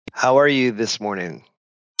How are you this morning?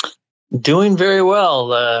 Doing very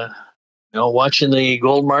well. Watching the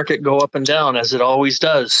gold market go up and down as it always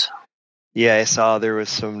does. Yeah, I saw there was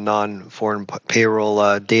some non-foreign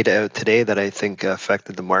payroll data out today that I think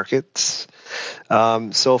affected the markets.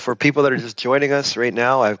 So for people that are just joining us right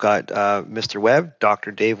now, I've got Mr. Webb,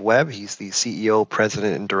 Dr. Dave Webb. He's the CEO,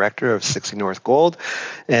 President, and Director of 60 North Gold.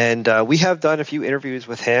 And we have done a few interviews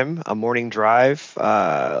with him. A morning drive,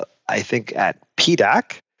 I think at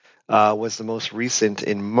PDAC was the most recent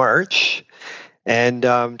in March. And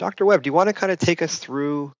Dr. Webb, do you want to kind of take us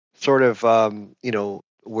through sort of,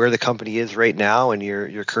 where the company is right now and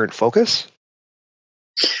your current focus?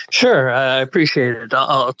 Sure, I appreciate it.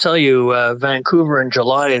 I'll tell you, Vancouver in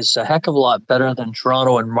July is a heck of a lot better than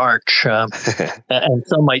Toronto in March, and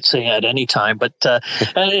some might say at any time. But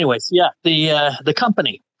anyways, yeah, the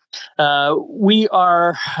company. We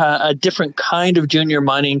are a different kind of junior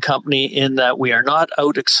mining company in that we are not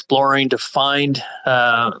out exploring to find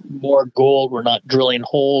more gold. We're not drilling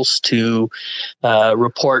holes to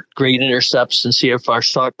report great intercepts and see if our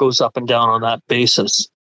stock goes up and down on that basis.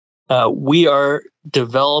 We are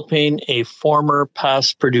developing a former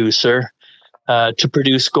past producer to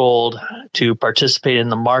produce gold, to participate in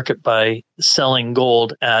the market by selling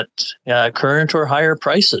gold at current or higher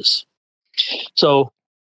prices. So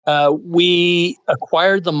we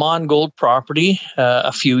acquired the Mon Gold property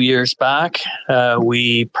a few years back.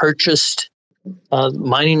 We purchased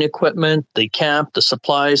mining equipment, the camp, the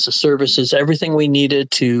supplies, the services, everything we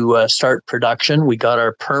needed to start production. We got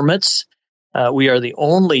our permits. We are the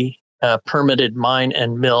only permitted mine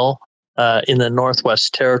and mill in the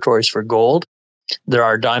Northwest Territories for gold. There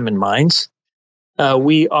are diamond mines.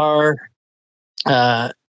 We are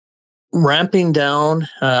ramping down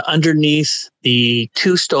underneath the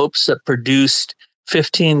two stopes that produced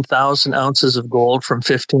 15,000 ounces of gold from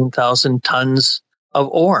 15,000 tons of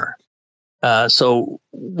ore. So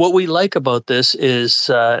what we like about this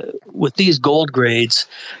is with these gold grades,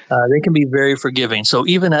 they can be very forgiving. So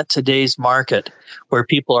even at today's market, where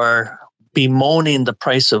people are bemoaning the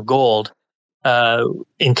price of gold,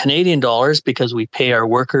 in Canadian dollars, because we pay our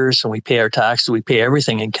workers and we pay our taxes, we pay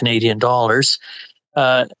everything in Canadian dollars,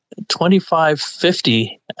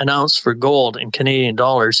 25.50 an ounce for gold in Canadian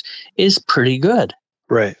dollars is pretty good.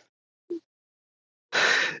 Right.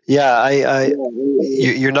 Yeah,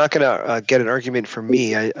 you're not going to get an argument from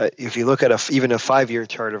me. If you look at even a 5-year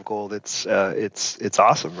chart of gold, it's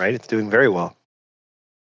awesome, right? It's doing very well.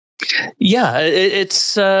 Yeah,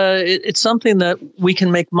 it's something that we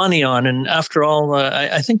can make money on, and after all,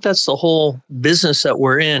 I think that's the whole business that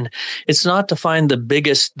we're in. It's not to find the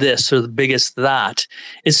biggest this or the biggest that.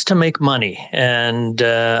 It's to make money. And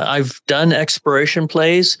I've done exploration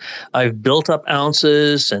plays. I've built up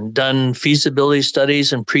ounces and done feasibility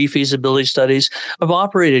studies and pre-feasibility studies. I've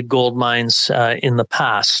operated gold mines in the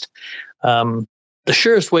past. The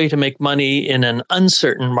surest way to make money in an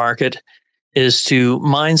uncertain market is to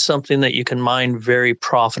mine something that you can mine very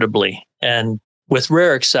profitably. And with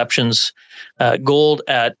rare exceptions, gold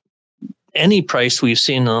at any price we've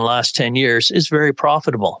seen in the last 10 years is very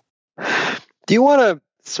profitable. Do you want to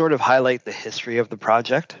sort of highlight the history of the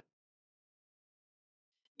project?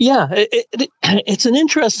 Yeah, it's an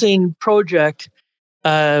interesting project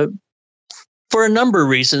for a number of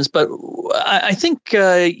reasons, but I think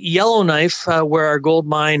Yellowknife, where our gold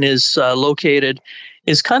mine is located,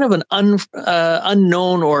 is kind of an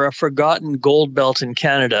unknown or a forgotten gold belt in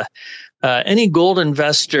Canada. Any gold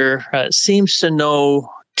investor seems to know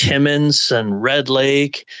Timmins and Red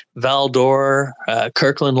Lake, Val-d'Or,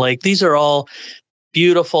 Kirkland Lake. These are all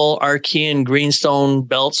beautiful Archean greenstone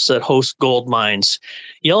belts that host gold mines.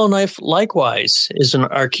 Yellowknife, likewise, is an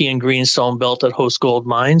Archean greenstone belt that hosts gold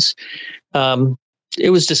mines. It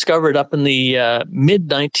was discovered up in the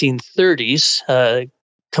mid-1930s.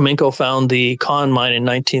 Cominco found the Con mine in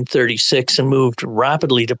 1936 and moved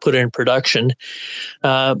rapidly to put it in production.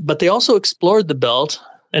 But they also explored the belt,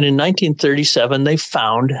 and in 1937, they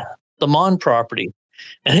found the Mon property.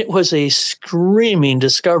 And it was a screaming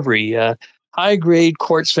discovery. High-grade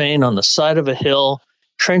quartz vein on the side of a hill,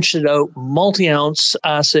 trenched it out, multi-ounce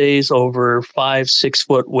assays over 5-6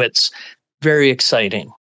 foot widths. Very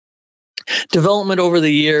exciting. Development over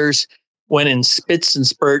the years went in spits and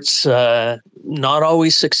spurts, not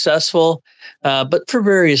always successful, but for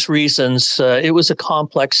various reasons, it was a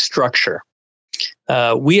complex structure.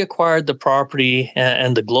 We acquired the property,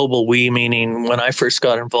 and the global we, meaning when I first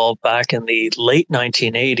got involved back in the late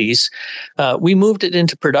 1980s, we moved it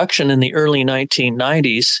into production in the early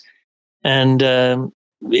 1990s, and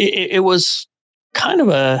it was kind of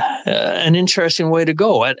an interesting way to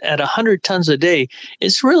go. At 100 tons a day,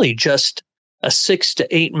 it's really just a 6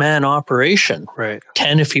 to 8 man operation, Right.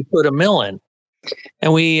 10 if you put a mill in.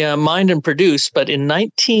 And we mined and produced. But in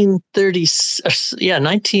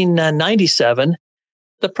 1997,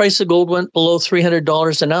 the price of gold went below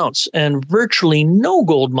 $300 an ounce, and virtually no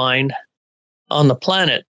gold mine on the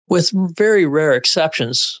planet, with very rare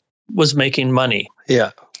exceptions, was making money.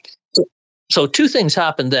 Yeah. So two things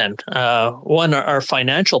happened then. One, our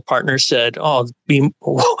financial partner said,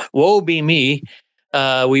 woe be me.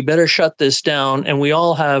 We better shut this down. And we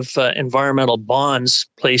all have environmental bonds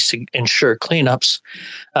placed to ensure cleanups.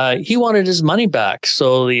 He wanted his money back.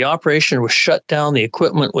 So the operation was shut down. The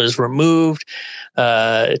equipment was removed.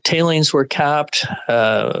 Tailings were capped.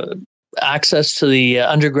 Access to the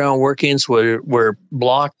underground workings were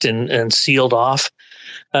blocked and sealed off.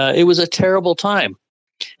 It was a terrible time.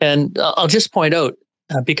 And I'll just point out,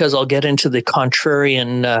 because I'll get into the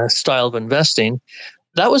contrarian style of investing,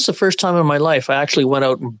 that was the first time in my life I actually went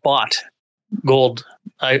out and bought gold.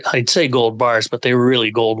 I'd say gold bars, but they were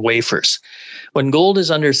really gold wafers. When gold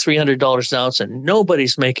is under $300 an ounce and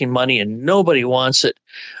nobody's making money and nobody wants it,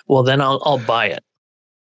 well, then I'll buy it.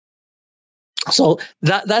 So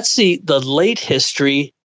that's the late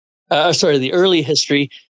history. The early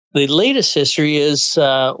history. The latest history is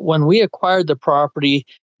when we acquired the property,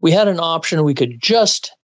 we had an option. We could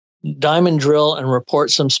just diamond drill and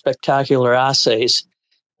report some spectacular assays.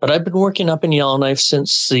 But I've been working up in Yellowknife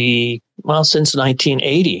since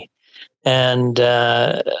 1980. And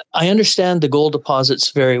I understand the gold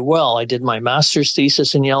deposits very well. I did my master's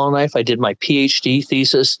thesis in Yellowknife. I did my PhD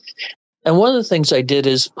thesis. And one of the things I did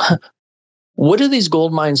is, what do these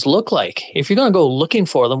gold mines look like? If you're going to go looking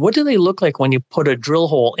for them, what do they look like when you put a drill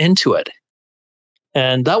hole into it?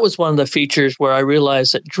 And that was one of the features where I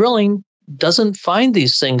realized that drilling doesn't find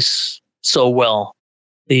these things so well.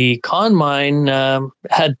 The Con mine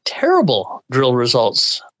had terrible drill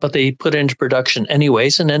results, but they put it into production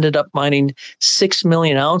anyways and ended up mining 6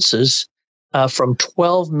 million ounces from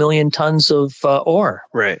 12 million tons of ore.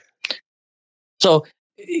 Right. So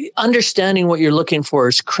understanding what you're looking for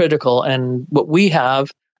is critical, and what we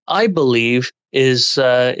have, I believe, is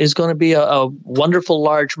going to be a wonderful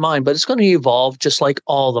large mine, but it's going to evolve just like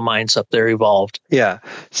all the mines up there evolved. Yeah.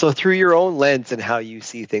 So through your own lens and how you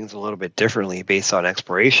see things a little bit differently based on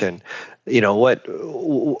exploration, what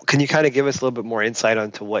can you kind of give us a little bit more insight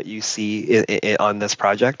onto what you see on this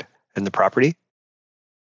project and the property?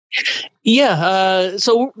 Yeah.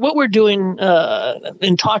 So what we're doing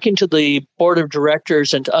in talking to the board of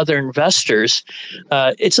directors and to other investors,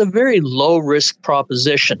 it's a very low risk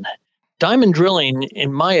proposition. Diamond drilling,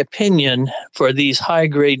 in my opinion, for these high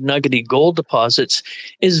grade nuggety gold deposits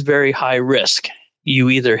is very high risk.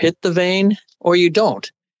 You either hit the vein or you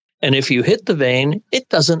don't. And if you hit the vein, it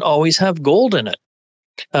doesn't always have gold in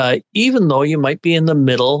it, even though you might be in the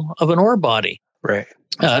middle of an ore body. Right.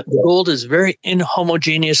 Gold is very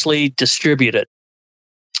inhomogeneously distributed.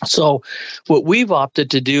 So what we've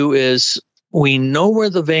opted to do is we know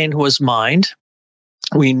where the vein was mined.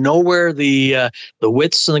 We know where the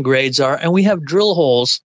widths and the grades are, and we have drill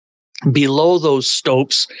holes below those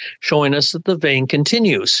stopes showing us that the vein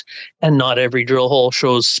continues. And not every drill hole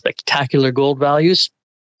shows spectacular gold values,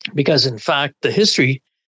 because in fact, the history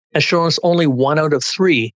has shown us only 1 out of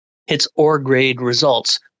 3 hits ore grade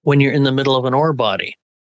results when you're in the middle of an ore body.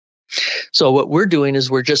 So what we're doing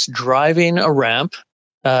is we're just driving a ramp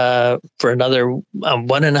for another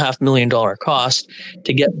 $1.5 million cost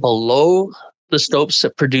to get below the stopes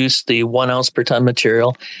that produce the 1 ounce per ton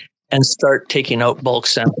material and start taking out bulk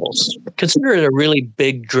samples. Consider it a really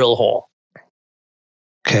big drill hole.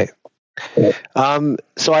 Okay.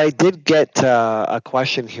 So I did get a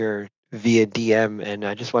question here via DM, and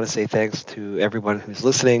I just want to say thanks to everyone who's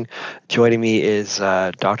listening. Joining me is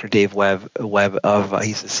Dr. Dave Webb he's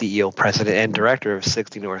the CEO, president, and director of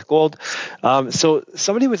 60 North Gold. So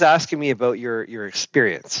somebody was asking me about your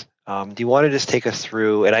experience. Do you want to just take us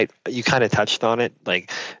through, and you kind of touched on it, like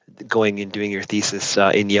going and doing your thesis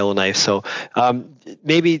in Yellowknife. So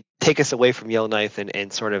maybe take us away from Yellowknife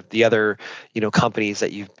and sort of the other, companies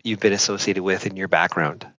that you've been associated with in your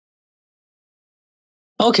background.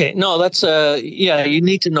 Okay, no, that's you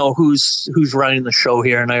need to know who's running the show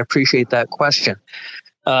here, and I appreciate that question.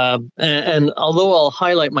 And although I'll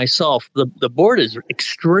highlight myself, the board is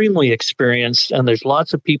extremely experienced, and there's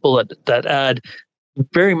lots of people that add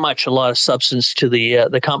very much a lot of substance to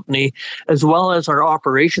the company, as well as our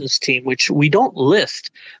operations team, which we don't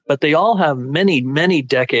list, but they all have many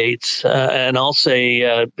decades, and I'll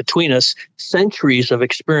say between us, centuries of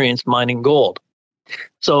experience mining gold.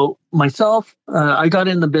 So myself, I got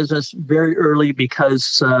in the business very early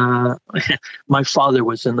because my father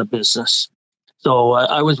was in the business. So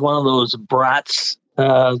I was one of those brats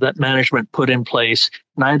that management put in place,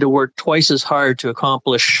 and I had to work twice as hard to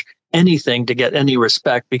accomplish anything to get any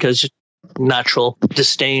respect because natural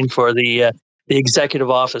disdain for the executive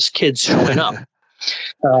office kids showing up.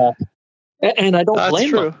 Uh, and I don't That's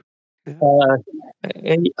blame them. true.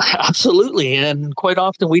 Absolutely, and quite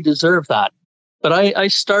often we deserve that. But I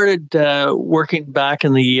started working back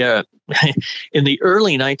in the in the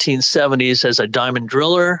early 1970s as a diamond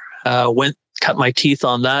driller. Cut my teeth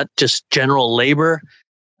on that, just general labor.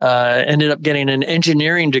 Ended up getting an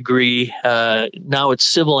engineering degree. Now it's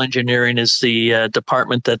civil engineering is the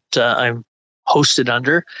department that I'm hosted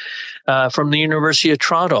under from the University of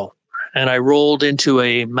Toronto. And I rolled into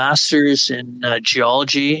a master's in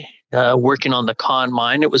geology, working on the Con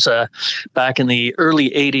mine. It was back in the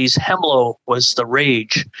early 80s, Hemlo was the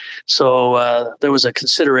rage. So there was a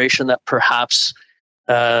consideration that perhaps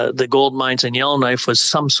the gold mines in Yellowknife was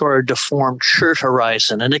some sort of deformed shirt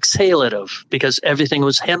horizon, an exhalative, because everything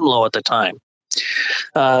was Hemlo at the time.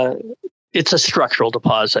 It's a structural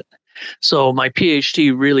deposit. So my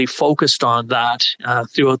PhD really focused on that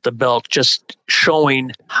throughout the belt, just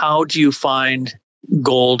showing how do you find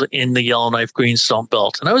gold in the Yellowknife Greenstone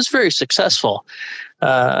Belt. And I was very successful.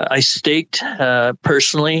 I staked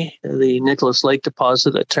personally the Nicholas Lake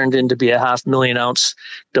deposit that turned into be a 500,000 ounce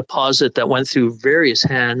deposit that went through various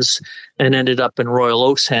hands and ended up in Royal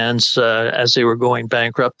Oak's hands as they were going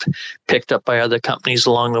bankrupt, picked up by other companies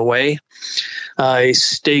along the way. I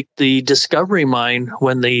staked the Discovery mine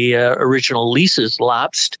when the original leases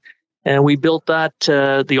lapsed, and we built that,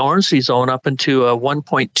 the Ormsby zone, up into a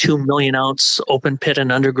 1.2 million ounce open pit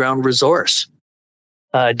and underground resource.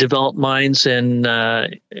 Developed mines in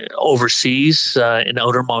overseas in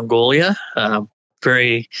outer Mongolia.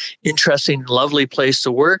 Very interesting, lovely place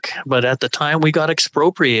to work. But at the time, we got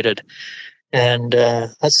expropriated. And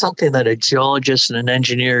that's something that a geologist and an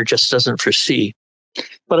engineer just doesn't foresee.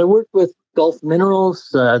 But I worked with Gulf Minerals,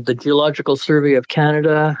 the Geological Survey of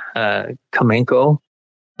Canada, Kamenko,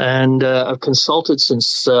 and I've consulted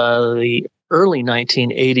since the early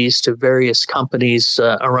 1980s to various companies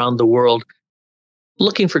around the world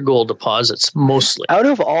looking for gold deposits, mostly. Out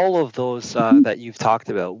of all of those that you've talked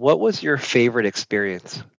about, what was your favorite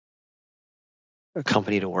experience? A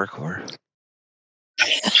company to work for?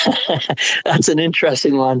 That's an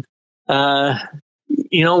interesting one.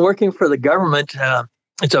 Working for the government,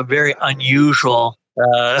 it's a very unusual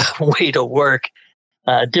way to work,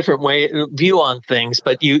 different view on things,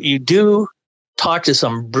 but you do talk to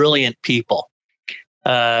some brilliant people.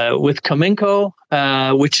 With Kamenko,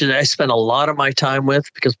 which I spent a lot of my time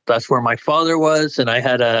with because that's where my father was, and I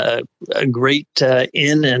had a great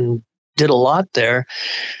in and did a lot there.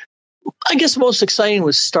 I guess most exciting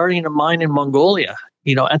was starting a mine in Mongolia,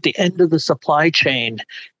 at the end of the supply chain,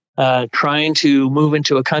 trying to move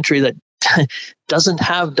into a country that doesn't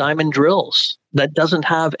have diamond drills, that doesn't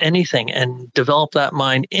have anything, and develop that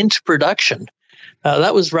mine into production.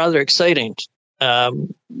 That was rather exciting.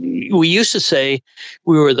 We used to say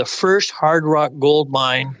we were the first hard rock gold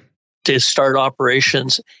mine to start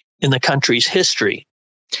operations in the country's history.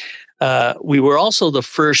 We were also the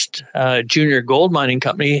first junior gold mining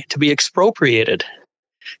company to be expropriated.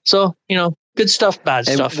 So, good stuff, bad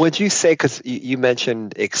stuff. Would you say, because you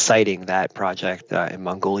mentioned exciting, that project in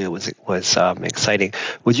Mongolia was exciting.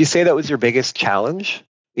 Would you say that was your biggest challenge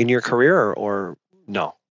in your career or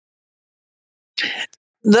no?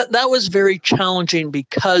 That was very challenging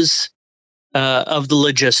because of the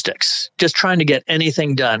logistics, just trying to get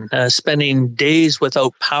anything done, spending days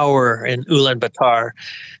without power in Ulaanbaatar,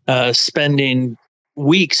 spending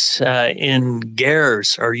weeks in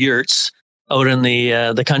gers or yurts out in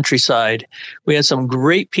the countryside. We had some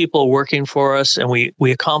great people working for us, and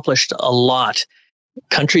we accomplished a lot.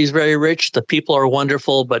 Country's very rich, the people are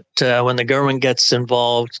wonderful, but when the government gets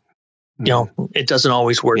involved, it doesn't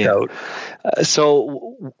always work out.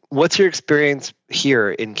 So what's your experience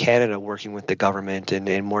here in Canada working with the government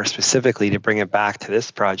and more specifically to bring it back to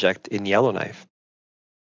this project in Yellowknife?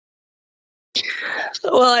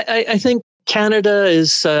 Well, I think Canada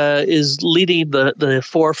is leading the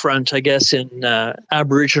forefront, I guess, in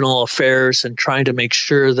Aboriginal affairs and trying to make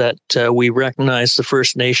sure that we recognize the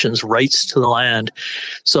First Nations' rights to the land.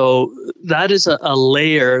 So that is a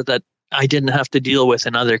layer that I didn't have to deal with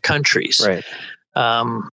in other countries. Right.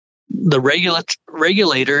 The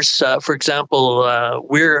regulators, for example,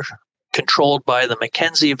 we're controlled by the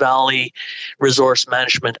Mackenzie Valley Resource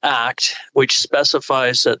Management Act, which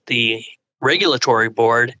specifies that the regulatory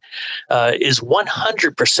board is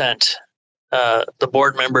 100%, the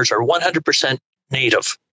board members are 100%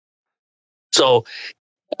 Native. So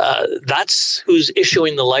that's who's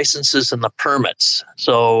issuing the licenses and the permits.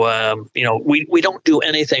 So, we don't do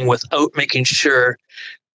anything without making sure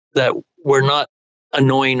that we're not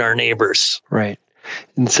annoying our neighbors. Right.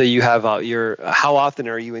 And so you have how often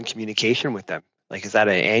are you in communication with them? Like, is that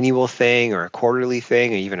an annual thing or a quarterly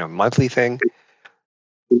thing or even a monthly thing?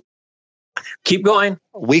 Keep going.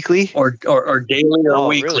 Weekly? Or daily or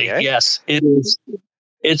weekly. Really, eh? Yes, it is.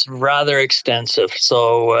 It's rather extensive.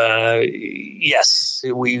 So, yes,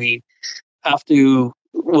 we have to,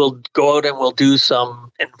 we'll go out and we'll do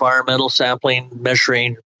some environmental sampling,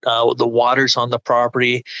 measuring the waters on the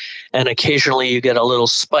property, and occasionally you get a little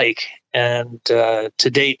spike. And to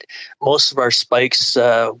date, most of our spikes,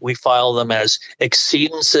 we file them as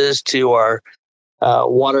exceedances to our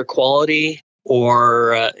water quality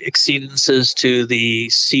or exceedances to the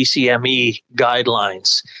CCME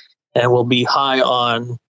guidelines, and will be high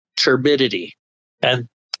on turbidity. And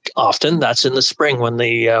often that's in the spring when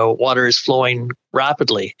the water is flowing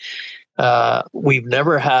rapidly. We've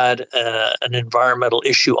never had an environmental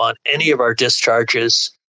issue on any of our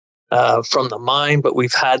discharges from the mine, but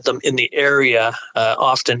we've had them in the area,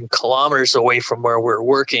 often kilometers away from where we're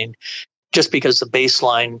working, just because the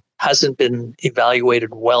baseline hasn't been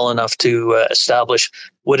evaluated well enough to establish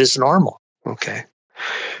what is normal. Okay.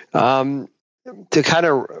 To kind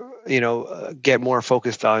of get more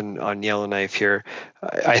focused on Yellowknife here,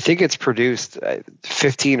 I think it's produced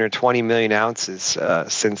 15 or 20 million ounces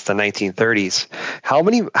since the 1930s. How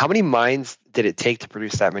many mines did it take to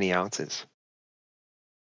produce that many ounces?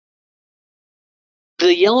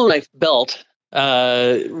 The Yellowknife Belt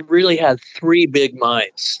really had three big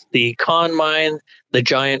mines: the Con Mine, the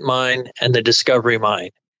Giant Mine, and the Discovery Mine.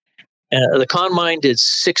 The Con Mine did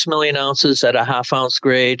 6 million ounces at a half-ounce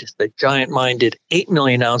grade. The Giant Mine did 8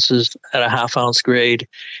 million ounces at a half-ounce grade.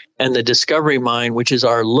 And the Discovery Mine, which is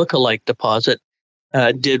our lookalike deposit,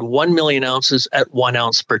 did 1 million ounces at 1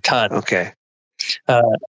 ounce per ton. Okay.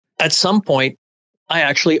 At some point, I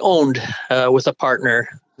actually owned, with a partner,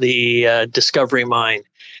 the Discovery Mine,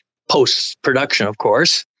 post-production, of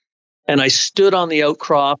course. And I stood on the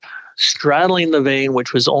outcrop, straddling the vein,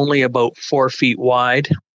 which was only about 4 feet wide,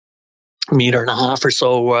 meter and a half or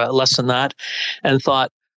so, less than that, and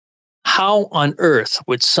thought, how on earth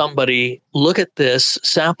would somebody look at this,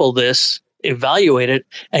 sample this, evaluate it,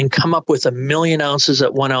 and come up with 1 million ounces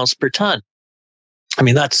at 1 ounce per ton? I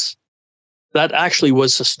mean, that actually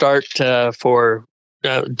was the start for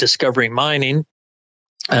Discovery Mining,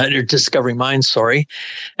 or Discovery Mines, sorry.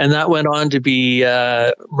 And that went on to be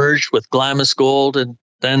merged with Glamis Gold, and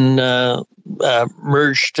then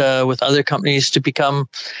merged with other companies to become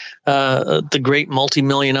the great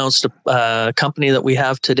multi-million ounce company that we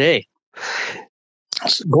have today.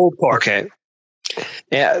 Goldcorp. Okay.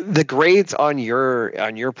 Yeah, the grades on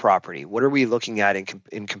your property, what are we looking at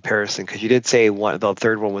in comparison? Because you did say the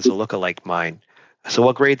third one was a lookalike mine. So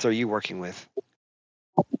what grades are you working with?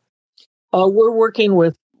 We're working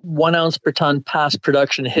with 1 ounce per ton past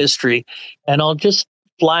production history, and I'll just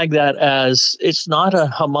flag that as it's not a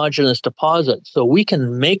homogeneous deposit, so we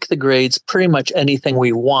can make the grades pretty much anything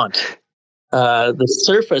we want. The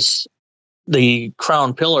surface, the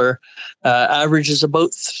crown pillar, averages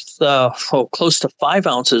about close to 5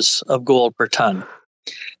 ounces of gold per ton.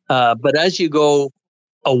 But as you go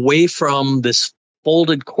away from this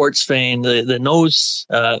folded quartz vein, the nose,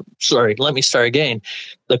 let me start again.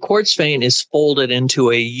 The quartz vein is folded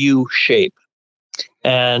into a U shape.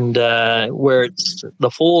 And where it's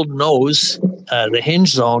the fold nose, the hinge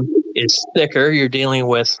zone is thicker. You're dealing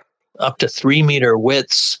with up to 3 meter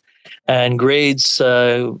widths, and grades,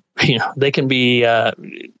 they can be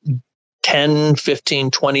 10,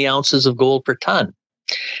 15, 20 ounces of gold per ton.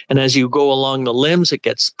 And as you go along the limbs, it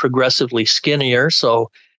gets progressively skinnier.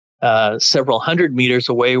 So several hundred meters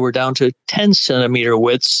away, we're down to 10 centimeter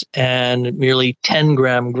widths and merely 10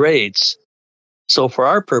 gram grades. So for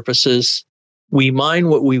our purposes, we mine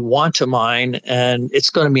what we want to mine, and it's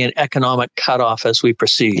going to be an economic cutoff as we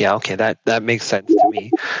proceed. Yeah, okay, that makes sense to me.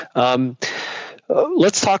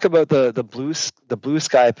 Let's talk about the blue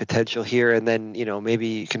sky potential here, and then maybe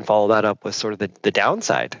you can follow that up with sort of the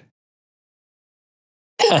downside.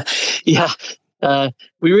 Yeah,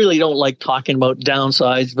 we really don't like talking about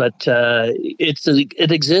downsides, but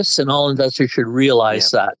it exists, and all investors should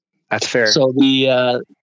realize that. That's fair. So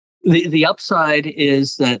the upside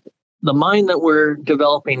is that the mine that we're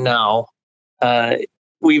developing now,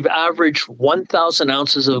 we've averaged 1,000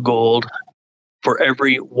 ounces of gold for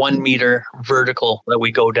every 1 meter vertical that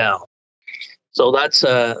we go down. So that's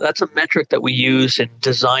a metric that we use in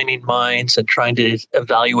designing mines and trying to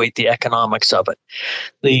evaluate the economics of it.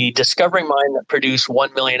 The Discovery Mine that produced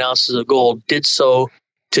 1 million ounces of gold did so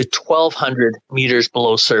to 1,200 meters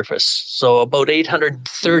below surface. So about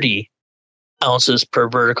 830 ounces per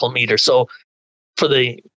vertical meter. So for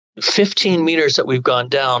the 15 meters that we've gone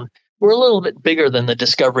down, we're a little bit bigger than the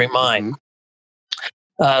Discovery mine.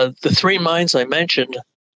 The three mines I mentioned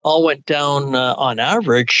all went down on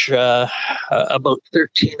average about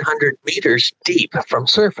 1,300 meters deep from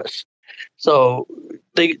surface. So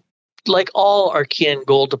they, like all Archean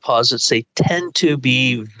gold deposits, they tend to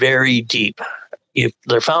be very deep.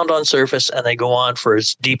 They're found on surface and they go on for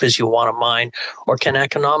as deep as you want to mine or can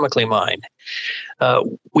economically mine.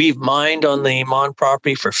 We've mined on the Mon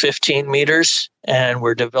property for 15 meters, and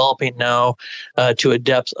we're developing now to a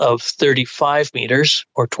depth of 35 meters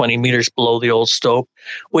or 20 meters below the old stope,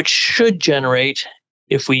 which should generate,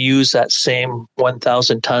 if we use that same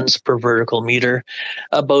 1,000 tons per vertical meter,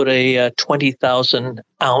 about a 20,000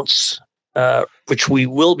 ounce, which we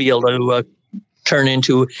will be able to turn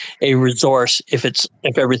into a resource if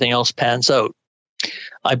everything else pans out.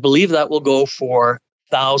 I believe that will go for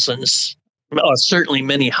thousands, certainly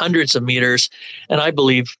many hundreds of meters, and I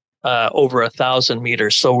believe over 1,000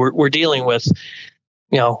 meters. So we're dealing with,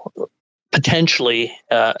 potentially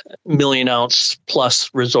million ounce plus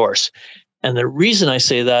resource. And the reason I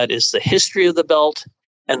say that is the history of the belt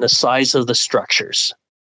and the size of the structures.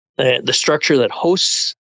 The structure that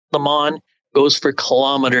hosts the Mon goes for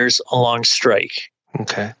kilometers along strike.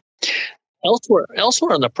 Okay. Elsewhere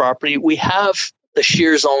on the property, we have the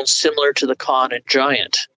shear zones similar to the Con and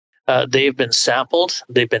Giant. They've been sampled,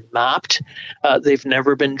 they've been mapped, they've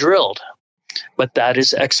never been drilled. But that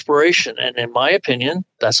is exploration, and in my opinion,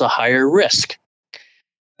 that's a higher risk.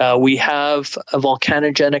 We have a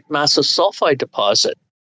volcanogenic massive sulfide deposit.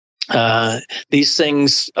 These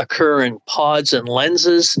things occur in pods and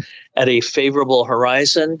lenses at a favorable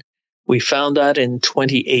horizon. We found that in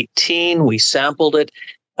 2018. We sampled it.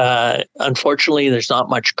 Unfortunately, there's not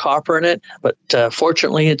much copper in it, but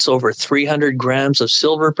fortunately, it's over 300 grams of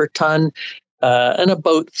silver per ton and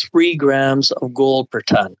about 3 grams of gold per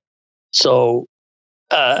ton. So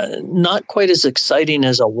not quite as exciting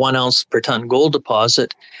as a 1 ounce per ton gold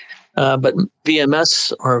deposit, but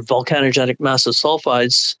VMS, or volcanogenic massive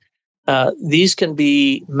sulfides, these can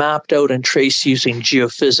be mapped out and traced using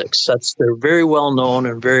geophysics. They're very well known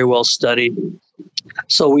and very well studied.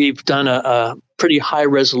 So we've done a pretty high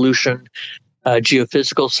resolution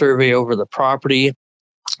geophysical survey over the property.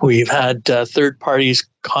 We've had third parties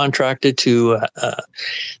contracted to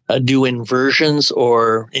do inversions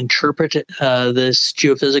or interpret this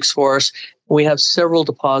geophysics for us. We have several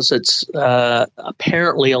deposits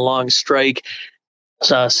apparently along strike.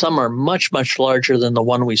 Some are much, much larger than the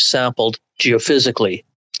one we sampled geophysically.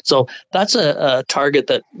 So that's a target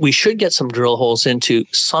that we should get some drill holes into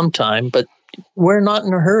sometime, but we're not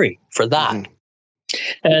in a hurry for that. Mm-hmm.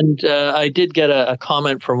 And I did get a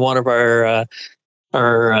comment from one of our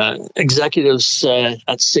executives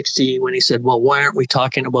at 60 when he said, well, why aren't we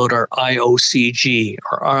talking about our IOCG,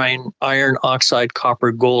 or iron oxide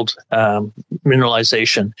copper gold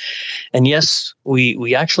mineralization? And yes,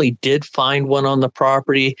 we actually did find one on the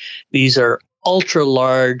property. These are ultra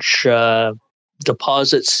large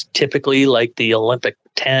deposits, typically like the Olympic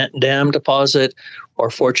Dam deposit or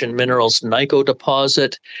Fortune Minerals Nyko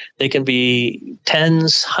deposit. They can be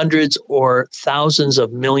tens, hundreds, or thousands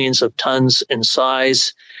of millions of tons in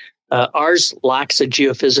size. Ours lacks a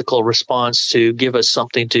geophysical response to give us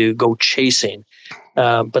something to go chasing.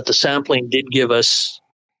 But the sampling did give us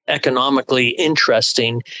economically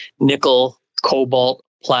interesting nickel, cobalt,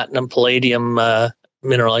 platinum, palladium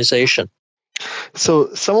mineralization.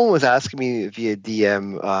 So someone was asking me via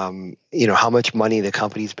DM, how much money the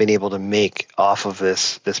company's been able to make off of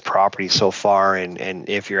this property so far, and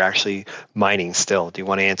if you're actually mining still. Do you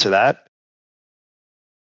want to answer that?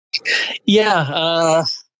 Yeah,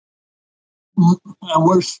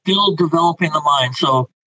 we're still developing the mine,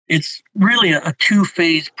 so it's really a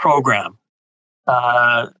two-phase program.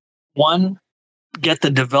 One, get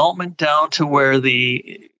the development down to where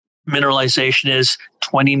the mineralization is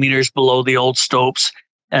 20 meters below the old stopes,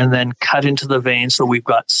 and then cut into the vein so we've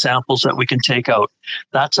got samples that we can take out.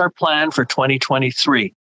 That's our plan for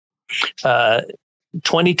 2023.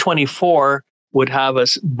 2024 would have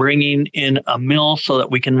us bringing in a mill so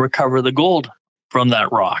that we can recover the gold from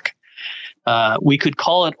that rock. We could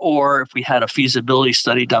call it ore if we had a feasibility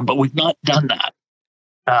study done, but we've not done that.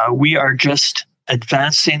 We are just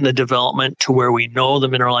advancing the development to where we know the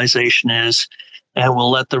mineralization is, and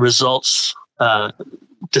we'll let the results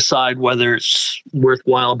decide whether it's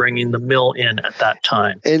worthwhile bringing the mill in at that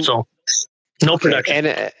time. And, so no production.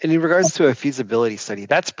 And in regards to a feasibility study,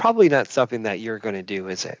 that's probably not something that you're going to do,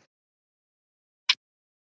 is it?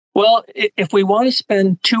 Well, if we want to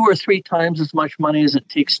spend 2 or 3 times as much money as it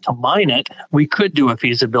takes to mine it, we could do a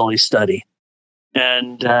feasibility study.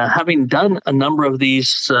 And having done a number of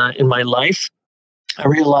these in my life, I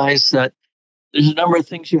realized that there's a number of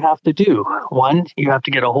things you have to do. One, you have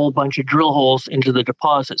to get a whole bunch of drill holes into the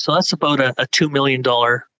deposit. So that's about a $2 million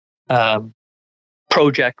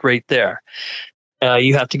project right there.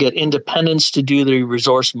 You have to get independents to do the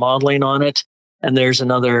resource modeling on it. And there's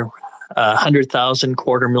another 100,000,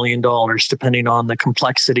 $250,000, depending on the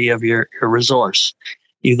complexity of your resource.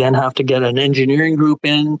 You then have to get an engineering group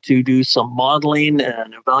in to do some modeling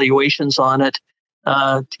and evaluations on it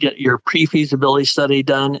to get your pre-feasibility study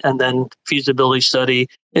done. And then feasibility study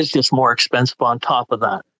is just more expensive on top of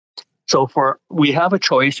that. So we have a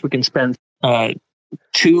choice. We can spend $2,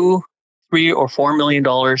 $3, or $4 million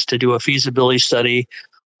to do a feasibility study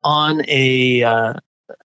on a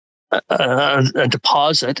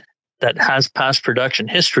deposit that has past production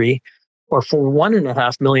history, or for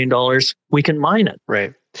 $1.5 million, we can mine it.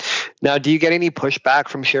 Right. Now, do you get any pushback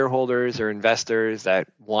from shareholders or investors that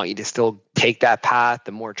want you to still take that path,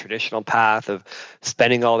 the more traditional path of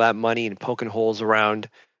spending all that money and poking holes around?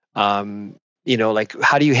 Like,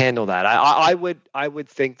 how do you handle that? I would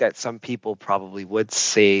think that some people probably would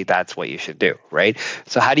say that's what you should do, right?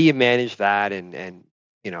 So how do you manage that? And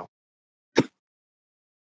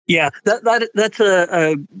Yeah, that's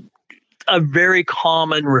a very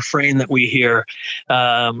common refrain that we hear,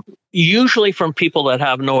 usually from people that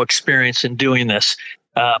have no experience in doing this.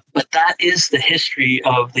 But that is the history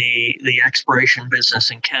of the exploration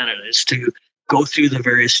business in Canada, is to go through the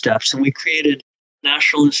various steps. And we created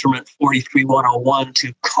National Instrument 43101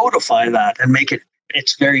 to codify that and make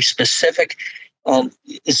it's very specific.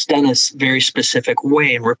 It's done a very specific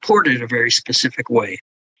way and reported a very specific way.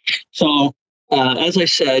 So as I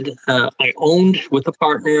said, I owned with a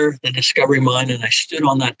partner the Discovery Mine, and I stood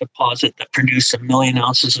on that deposit that produced 1 million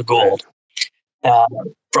ounces of gold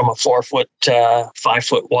from a 4-foot,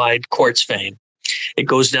 5-foot wide quartz vein. It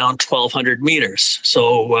goes down 1,200 meters.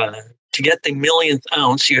 So to get the millionth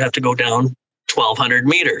ounce, you have to go down 1,200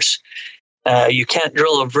 meters. You can't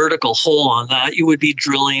drill a vertical hole on that. You would be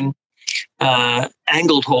drilling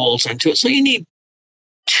angled holes into it. So you need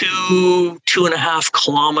 2.5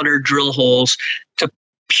 kilometer drill holes to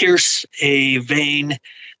pierce a vein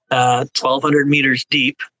 1,200 meters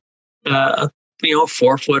deep,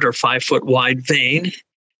 4-foot or 5-foot wide vein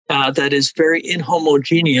that is very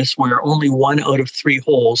inhomogeneous, where only 1 out of 3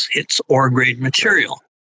 holes hits ore grade material.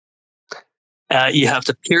 You have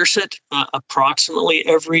to pierce it approximately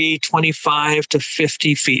every 25 to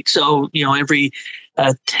 50 feet. So, every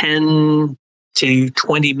 10 to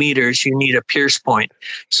 20 meters, you need a pierce point.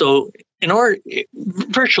 So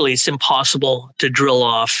virtually it's impossible to drill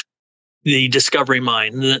off the Discovery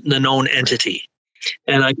Mine, the known entity.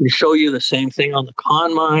 And I can show you the same thing on the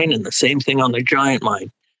Con Mine and the same thing on the Giant Mine.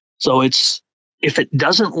 So if it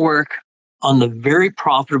doesn't work on the very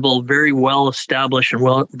profitable, very well established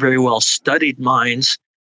and very well studied mines,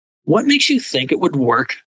 what makes you think it would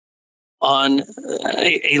work on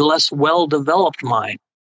a less well developed mine?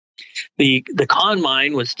 The Con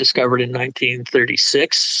Mine was discovered in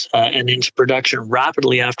 1936 and into production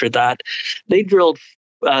rapidly after that. They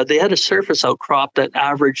had a surface outcrop that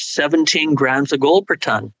averaged 17 grams of gold per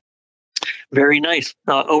ton. Very nice.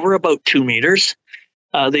 Over about 2 meters.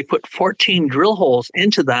 They put 14 drill holes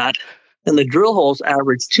into that, and the drill holes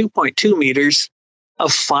averaged 2.2 meters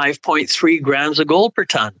of 5.3 grams of gold per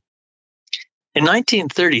ton. In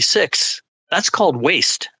 1936, that's called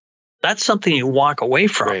waste. That's something you walk away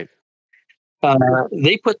from. Right.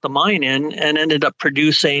 They put the mine in and ended up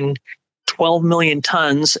producing 12 million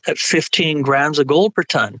tons at 15 grams of gold per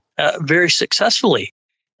ton, very successfully.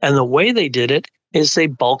 And the way they did it is they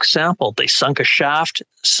bulk sampled. They sunk a shaft,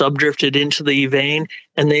 subdrifted into the vein,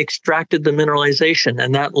 and they extracted the mineralization.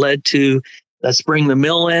 And that led to, let's bring the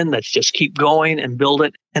mill in, let's just keep going and build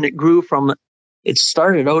it. And it grew it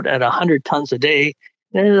started out at 100 tons a day,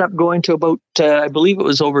 and ended up going to about, I believe it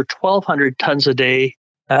was over 1,200 tons a day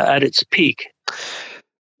at its peak.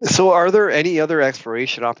 So are there any other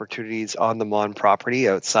exploration opportunities on the Mon property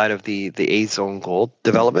outside of the A Zone gold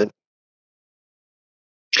development?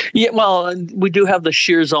 Yeah, well, we do have the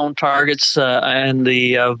shear zone targets and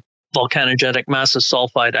the volcanogenic massive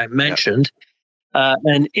sulfide I mentioned. Yep.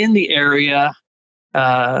 And in the area,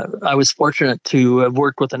 I was fortunate to have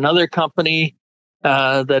worked with another company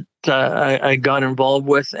that I got involved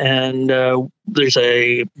with, and there's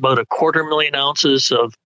about 250,000 ounces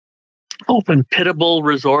of open pitable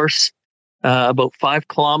resource about 5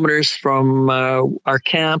 kilometers from our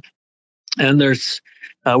camp. And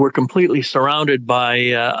we're completely surrounded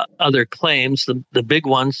by other claims. The big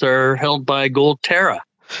ones are held by Gold Terra.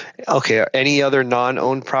 Okay. Any other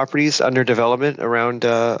non-owned properties under development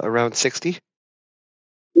around 60?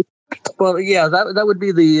 Well, yeah, that would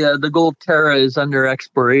be the Gold Terra is under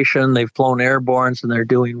exploration. They've flown airbornes and they're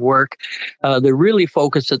doing work. They're really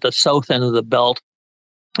focused at the south end of the belt,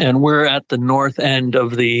 and we're at the north end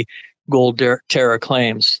of the Gold Terra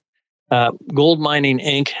claims. Gold Mining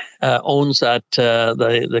Inc. Owns that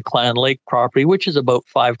the Clan Lake property, which is about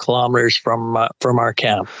 5 kilometers from our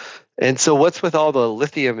camp. And so, what's with all the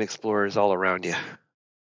lithium explorers all around you?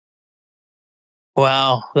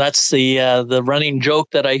 Wow, that's the running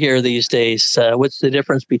joke that I hear these days. What's the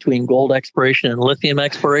difference between gold exploration and lithium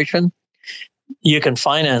exploration? You can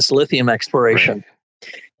finance lithium exploration.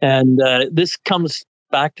 Right. And this comes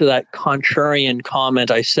back to that contrarian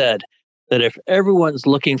comment I said, that if everyone's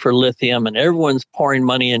looking for lithium and everyone's pouring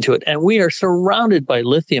money into it, and we are surrounded by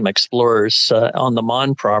lithium explorers on the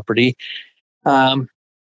Mon property,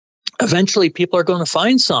 eventually people are going to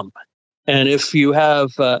find some. And if you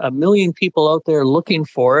have a million people out there looking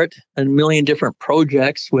for it, a million different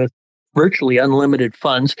projects with virtually unlimited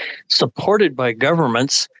funds supported by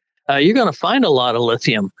governments, you're going to find a lot of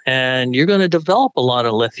lithium and you're going to develop a lot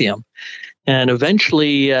of lithium. And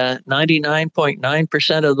eventually,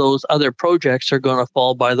 99.9% of those other projects are going to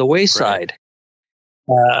fall by the wayside.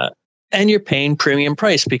 Right. And you're paying premium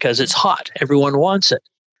price because it's hot. Everyone wants it.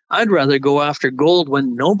 I'd rather go after gold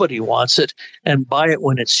when nobody wants it and buy it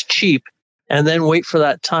when it's cheap, and then wait for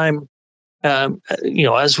that time.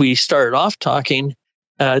 As we started off talking,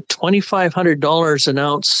 $2,500 an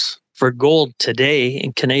ounce for gold today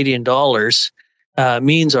in Canadian dollars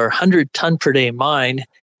means our 100-ton per day mine.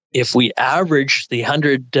 If we average the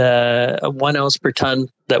 1 ounce per ton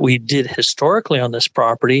that we did historically on this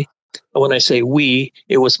property, when I say we,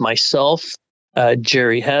 it was myself,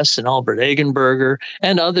 Jerry Hess and Albert Eggenberger,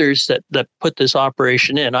 and others that put this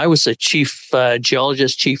operation in. I was the chief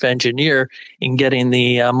geologist, chief engineer in getting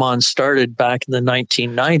the Mon started back in the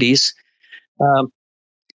 1990s.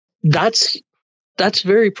 That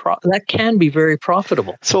can be very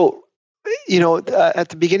profitable. So, at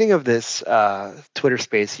the beginning of this Twitter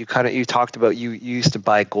space, you talked about you used to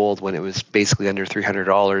buy gold when it was basically under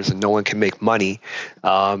 $300 and no one can make money.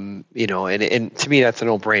 And to me that's a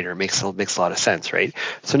no-brainer. It makes a lot of sense, right?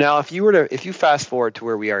 So now if you fast forward to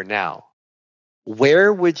where we are now,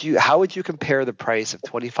 how would you compare the price of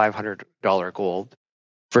 $2,500 gold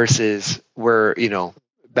versus where,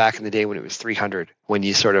 back in the day when it was 300, when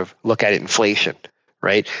you sort of look at it, inflation,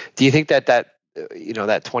 right? Do you think that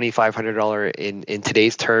 $2,500 in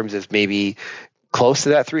today's terms is maybe close to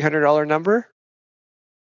that $300 number?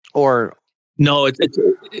 Or no,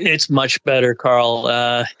 it's much better, Carl.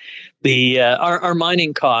 Our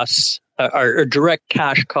mining costs, our direct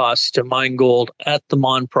cash costs to mine gold at the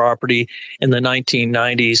Mon property in the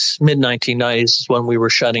 1990s, mid 1990s is when we were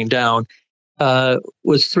shutting down,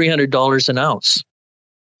 was $300 an ounce.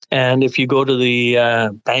 And if you go to the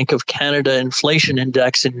Bank of Canada inflation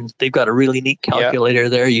index, and they've got a really neat calculator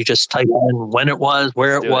there, you just type in when it was,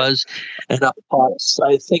 where it was, and up pops.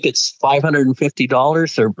 I think it's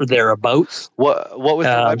 $550 or thereabouts. What was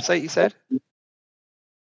the website you said?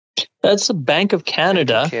 That's the Bank of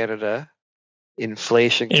Canada. Bank of Canada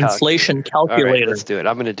inflation calculator. All right, let's do it.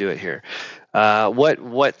 I'm going to do it here.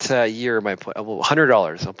 What year am I putting?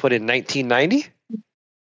 $100. I'll put in 1990.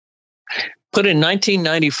 Put in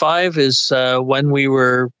 1995 is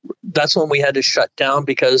that's when we had to shut down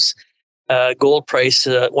because gold price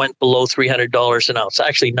went below $300 an ounce.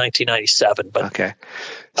 Actually, 1997. But okay,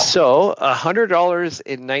 so $100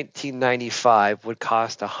 in 1995 would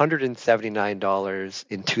cost $179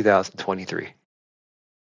 in 2023.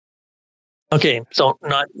 Okay, so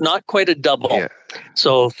not quite a double. Yeah.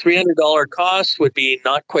 So $300 cost would be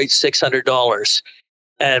not quite $600,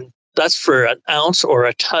 and that's for an ounce or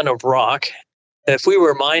a ton of rock. If we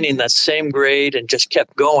were mining that same grade and just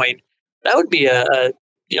kept going, that would be I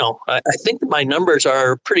think my numbers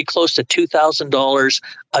are pretty close to $2,000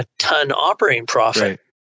 a ton operating profit. Right.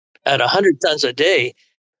 At 100 tons a day.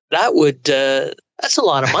 That's a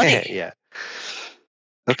lot of money. Yeah.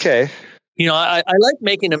 Okay. I like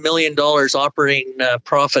making $1 million operating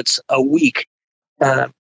profits a week,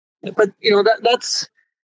 but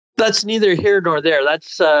that's neither here nor there.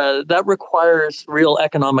 That requires real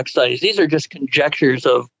economic studies. These are just conjectures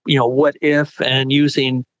of what if, and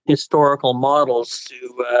using historical models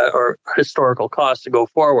or historical costs to go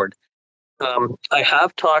forward. I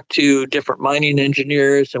have talked to different mining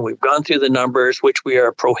engineers, and we've gone through the numbers, which we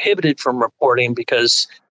are prohibited from reporting because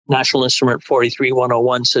National Instrument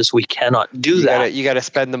 43101 says we cannot do that. You gotta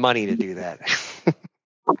spend the money to do that.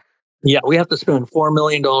 Yeah, we have to spend $4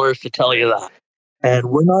 million to tell you that.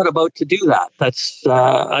 And we're not about to do that. That's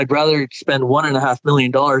I'd rather spend $1.5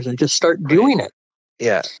 million and just start doing it.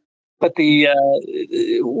 Yeah. But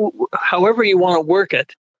however you want to work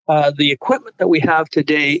it, the equipment that we have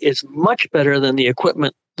today is much better than the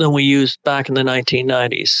equipment than we used back in the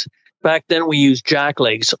 1990s. Back then, we used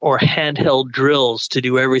jacklegs or handheld drills to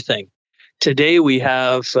do everything. Today, we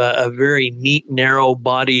have a very neat,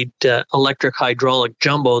 narrow-bodied electric hydraulic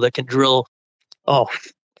jumbo that can drill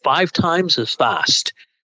 5 times as fast.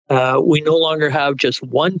 We no longer have just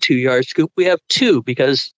 1 2-yard scoop. We have 2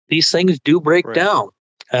 because these things do break down.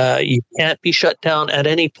 You can't be shut down at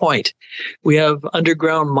any point. We have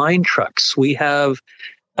underground mine trucks. We have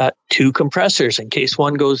 2 compressors in case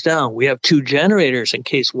one goes down. We have 2 generators in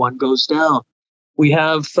case one goes down. We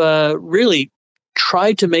have really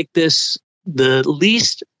tried to make this the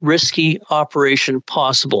least risky operation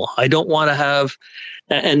possible. I don't want to have,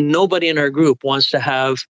 and nobody in our group wants to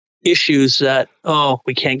have issues that,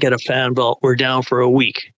 we can't get a fan belt, we're down for a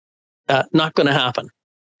week. Not going to happen.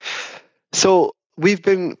 So we've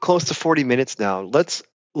been close to 40 minutes now. Let's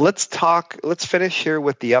finish here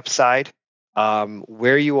with the upside.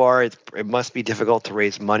 Where you are, it must be difficult to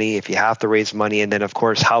raise money if you have to raise money, and then of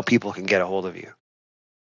course how people can get a hold of you.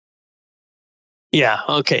 Yeah.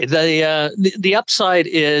 Okay. The upside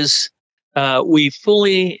is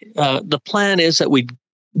the plan is that we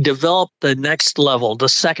develop the next level, the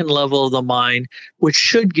second level of the mine, which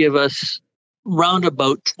should give us round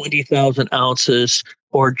about 20,000 ounces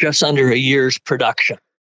or just under a year's production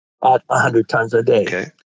at 100 tons a day.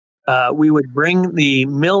 Okay. We would bring the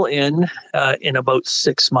mill in about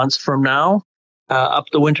 6 months from now, up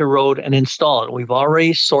the winter road and install it. We've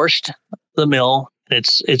already sourced the mill.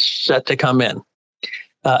 It's set to come in.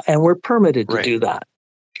 And we're permitted to do that.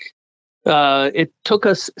 It took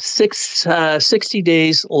us 60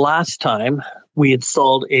 days last time we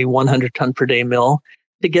installed a 100 ton per day mill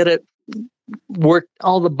to get it worked,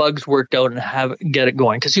 all the bugs worked out and get it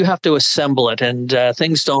going, because you have to assemble it, and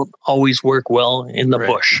things don't always work well in the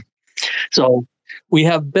bush. So we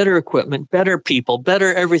have better equipment, better people,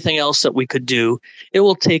 better everything else that we could do. It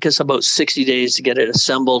will take us about 60 days to get it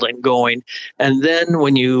assembled and going. And then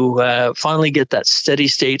when you finally get that steady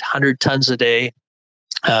state 100 tons a day,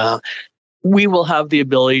 we will have the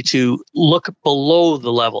ability to look below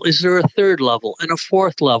the level. Is there a third level and a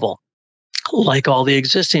fourth level? Like all the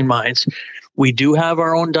existing mines, we do have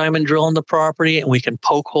our own diamond drill on the property, and we can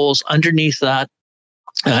poke holes underneath that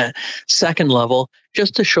second level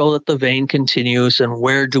just to show that the vein continues and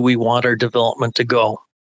where do we want our development to go.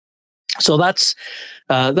 So that's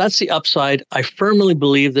the upside. I firmly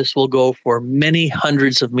believe this will go for many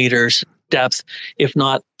hundreds of meters depth, if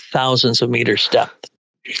not thousands of meters depth.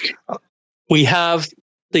 We have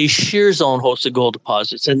the shear zone hosted gold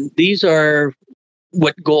deposits, and these are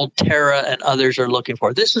what Gold Terra and others are looking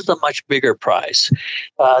for. This is a much bigger prize.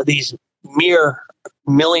 These mere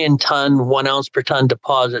million-ton, 1 ounce per ton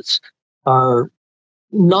deposits are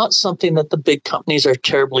not something that the big companies are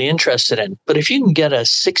terribly interested in. But if you can get a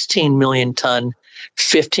 16 million ton,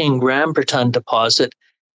 15 gram per ton deposit,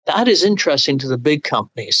 that is interesting to the big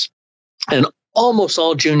companies. And almost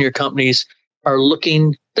all junior companies are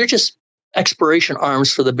looking, they're just exploration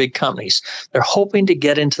arms for the big companies. They're hoping to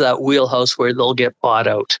get into that wheelhouse where they'll get bought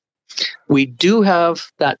out. We do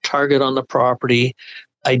have that target on the property.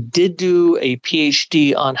 I did do a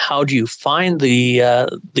PhD on how do you find the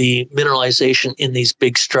mineralization in these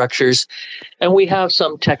big structures, and we have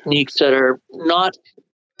some techniques that are not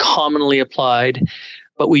commonly applied,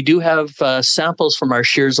 but we do have samples from our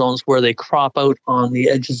shear zones where they crop out on the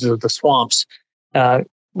edges of the swamps,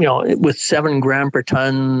 with 7 gram per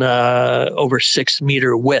ton over 6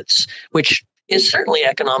 meter widths, which is certainly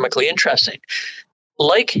economically interesting.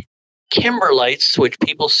 Like kimberlites, which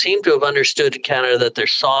people seem to have understood in Canada that they're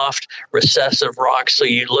soft, recessive rocks. So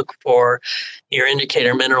you look for your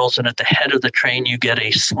indicator minerals, and at the head of the train, you get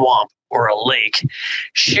a swamp or a lake.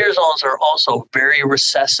 Shear zones are also very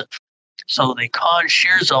recessive. So the Con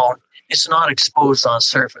shear zone is not exposed on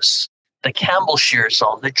surface. The Campbell shear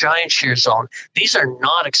zone, the Giant shear zone, these are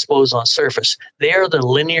not exposed on surface. They are the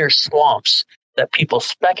linear swamps that people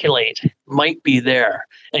speculate might be there.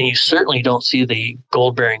 And you certainly don't see the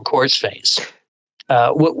gold-bearing quartz veins.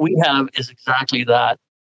 What we have is exactly that.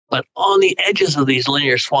 But on the edges of these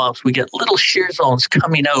linear swamps, we get little shear zones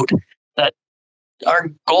coming out that are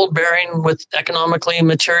gold-bearing with economically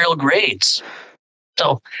material grades.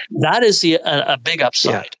 So that is a big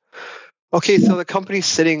upside. Yeah. Okay, so the company's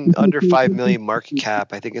sitting under 5 million market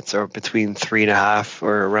cap. I think it's between 3.5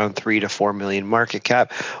 or around 3 to 4 million market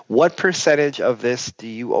cap. What percentage of this do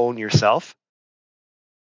you own yourself?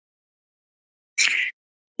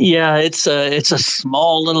 Yeah, it's a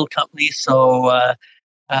small little company, so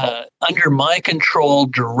under my control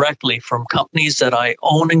directly from companies that I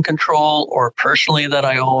own and control or personally that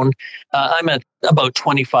I own, I'm at about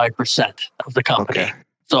 25% of the Okay. company.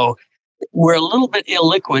 So we're a little bit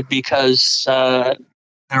illiquid because there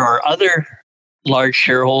are other large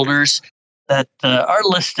shareholders that are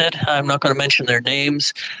listed. I'm not going to mention their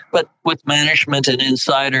names, but with management and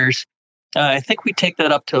insiders, I think we take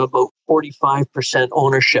that up to about 45%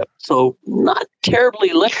 ownership. So not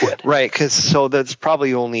terribly liquid. Right, because so that's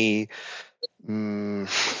probably only,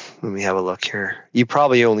 let me have a look here. You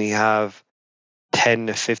probably only have 10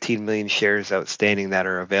 to 15 million shares outstanding that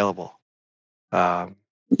are available.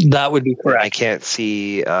 That would be correct. And I can't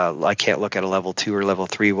see, I can't look at a level 2 or level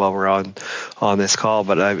 3 while we're on this call,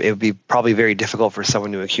 but it would be probably very difficult for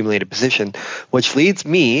someone to accumulate a position, which leads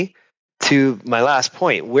me to my last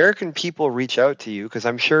point. Where can people reach out to you? Because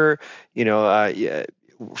I'm sure,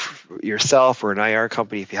 yourself or an IR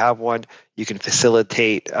company, if you have one, you can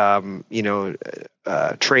facilitate,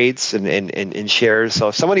 trades and shares. So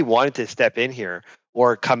if somebody wanted to step in here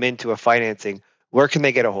or come into a financing, where can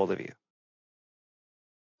they get a hold of you?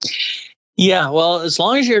 Yeah, well, as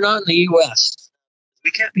long as you're not in the U.S., we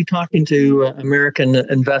can't be talking to American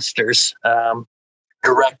investors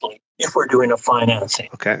directly if we're doing a financing.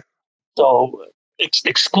 Okay. So,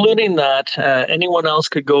 excluding that, anyone else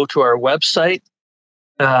could go to our website,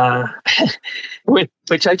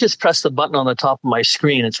 which I just pressed the button on the top of my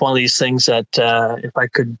screen. It's one of these things that if I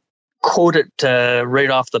could quote it right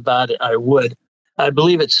off the bat, I would. I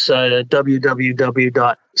believe it's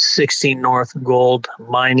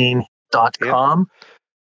www.16northgoldmining.com.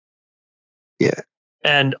 Yeah.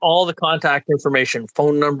 And all the contact information,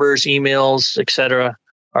 phone numbers, emails, etc.,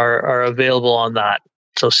 are available on that.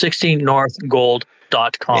 So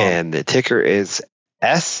 16northgold.com. And the ticker is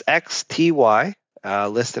SXTY,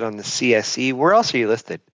 listed on the CSE. Where else are you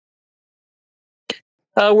listed?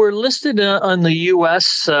 We're listed on the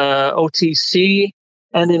U.S. OTC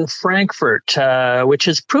and in Frankfurt, which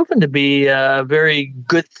has proven to be a very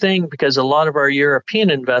good thing because a lot of our European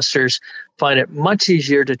investors find it much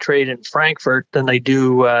easier to trade in Frankfurt than they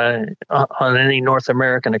do on any North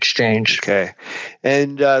American exchange. Okay.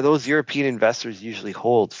 And those European investors usually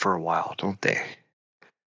hold for a while, don't they?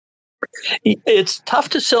 It's tough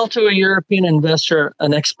to sell to a European investor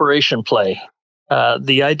an exploration play.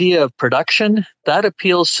 The idea of production, that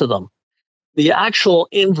appeals to them. The actual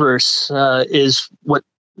inverse is what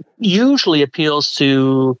usually appeals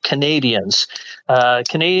to Canadians.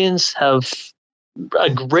 Canadians have a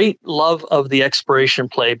great love of the exploration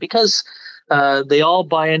play because they all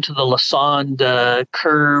buy into the Lassonde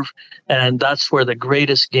curve, and that's where the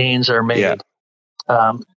greatest gains are made.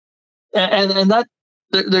 Yeah. And that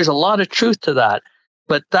there's a lot of truth to that.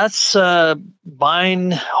 But that's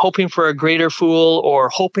buying, hoping for a greater fool, or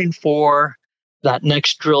hoping for that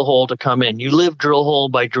next drill hole to come in. You live drill hole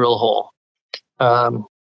by drill hole. And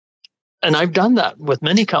I've done that with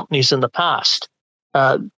many companies in the past.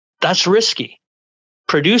 That's risky.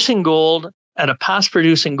 Producing gold at a past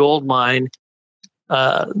producing gold mine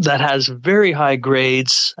that has very high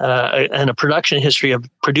grades and a production history of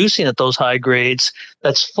producing at those high grades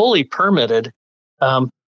that's fully permitted,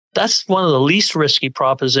 that's one of the least risky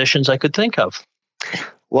propositions I could think of.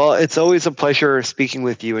 Well, it's always a pleasure speaking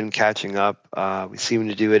with you and catching up. We seem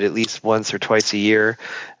to do it at least once or twice a year.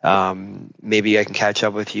 Maybe I can catch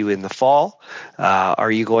up with you in the fall.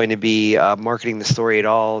 Are you going to be marketing the story at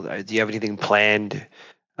all? Do you have anything planned,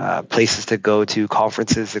 places to go to,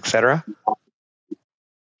 conferences, etc.?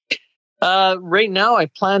 Right now, I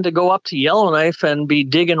plan to go up to Yellowknife and be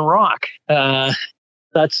digging rock.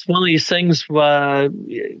 That's one of these things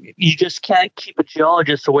you just can't keep a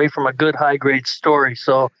geologist away from a good high-grade story.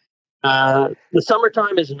 So the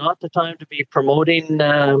summertime is not the time to be promoting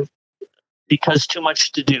because too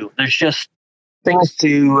much to do. There's just things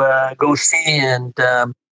to go see, and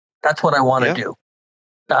that's what I want to do.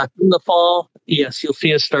 In the fall, yes, you'll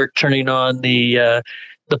see us start turning on the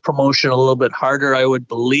promotion a little bit harder, I would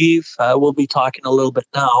believe. We'll be talking a little bit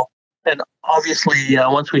now. And obviously,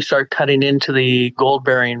 once we start cutting into the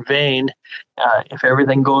gold-bearing vein, if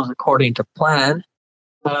everything goes according to plan,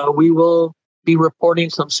 we will be reporting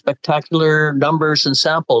some spectacular numbers and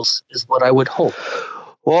samples, is what I would hope.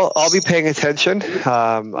 Well, I'll be paying attention.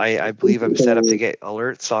 I believe I'm set up to get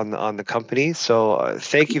alerts on the company. So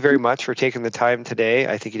thank you very much for taking the time today.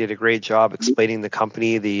 I think you did a great job explaining the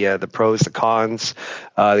company, the pros, the cons,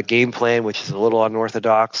 the game plan, which is a little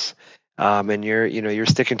unorthodox. And you're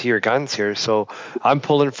sticking to your guns here. So I'm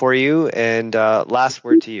pulling for you. And last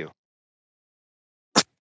word to you.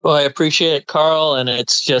 Well, I appreciate it, Carl. And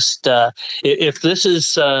it's just if this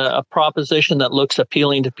is a proposition that looks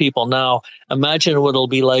appealing to people now, imagine what it'll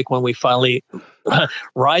be like when we finally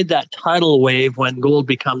ride that tidal wave when gold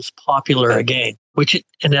becomes popular again, which it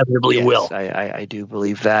inevitably Yes, will. I do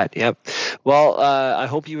believe that. Yep. Well, I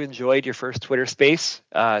hope you enjoyed your first Twitter Space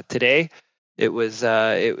today. It was.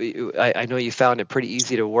 I know you found it pretty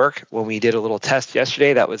easy to work when we did a little test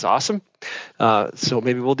yesterday. That was awesome. So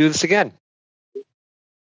maybe we'll do this again.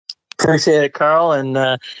 Appreciate it, Carl.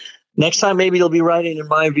 And next time, maybe you'll be riding in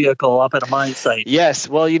my vehicle up at a mine site. Yes.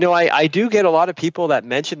 Well, I do get a lot of people that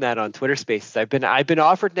mention that on Twitter Spaces. I've been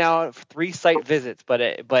offered now 3 site visits, but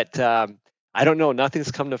I don't know.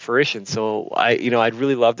 Nothing's come to fruition. So I'd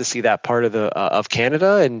really love to see that part of the of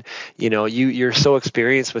Canada. And you're so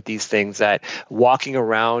experienced with these things that walking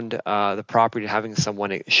around the property and having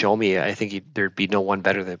someone show me, I think there'd be no one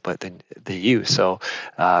better than you. So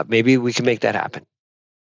maybe we can make that happen.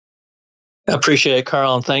 Appreciate it,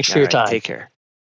 Carl, and thanks All for your right. time. Take care.